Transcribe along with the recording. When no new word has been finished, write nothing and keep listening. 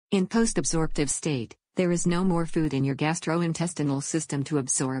In post-absorptive state, there is no more food in your gastrointestinal system to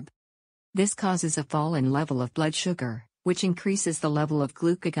absorb. This causes a fall in level of blood sugar, which increases the level of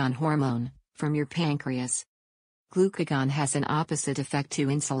glucagon hormone from your pancreas. Glucagon has an opposite effect to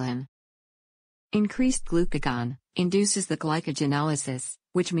insulin. Increased glucagon induces the glycogenolysis,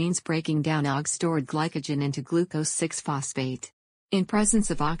 which means breaking down stored glycogen into glucose 6-phosphate. In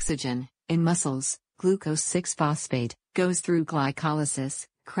presence of oxygen, in muscles, glucose 6-phosphate goes through glycolysis,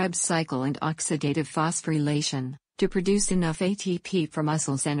 Krebs cycle and oxidative phosphorylation, to produce enough ATP for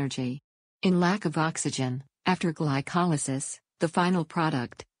muscles energy. In lack of oxygen, after glycolysis, the final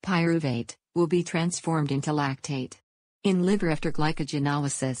product, pyruvate, will be transformed into lactate. In liver after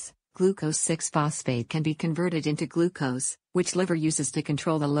glycogenolysis, glucose 6-phosphate can be converted into glucose, which liver uses to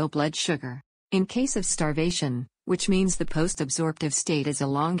control the low blood sugar. In case of starvation, which means the post-absorptive state is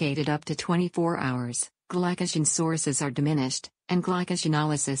elongated up to 24 hours, glycogen sources are diminished, and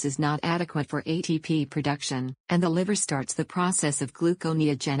glycogenolysis is not adequate for ATP production, and the liver starts the process of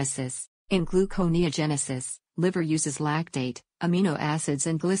gluconeogenesis. In gluconeogenesis, liver uses lactate, amino acids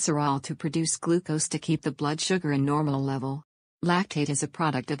and glycerol to produce glucose to keep the blood sugar in normal level. Lactate is a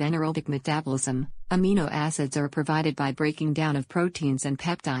product of anaerobic metabolism, amino acids are provided by breaking down of proteins and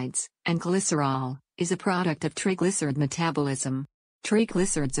peptides, and glycerol is a product of triglyceride metabolism.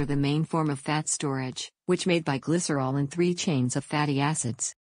 Triglycerides are the main form of fat storage, which made by glycerol and 3 chains of fatty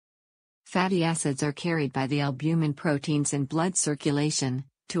acids. Fatty acids are carried by the albumin proteins in blood circulation,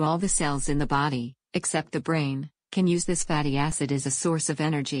 to all the cells in the body, except the brain, can use this fatty acid as a source of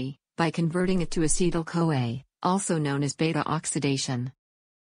energy, by converting it to acetyl-CoA, also known as beta-oxidation.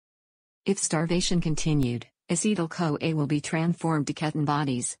 If starvation continued, acetyl-CoA will be transformed to ketone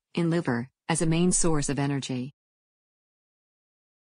bodies, in liver, as a main source of energy.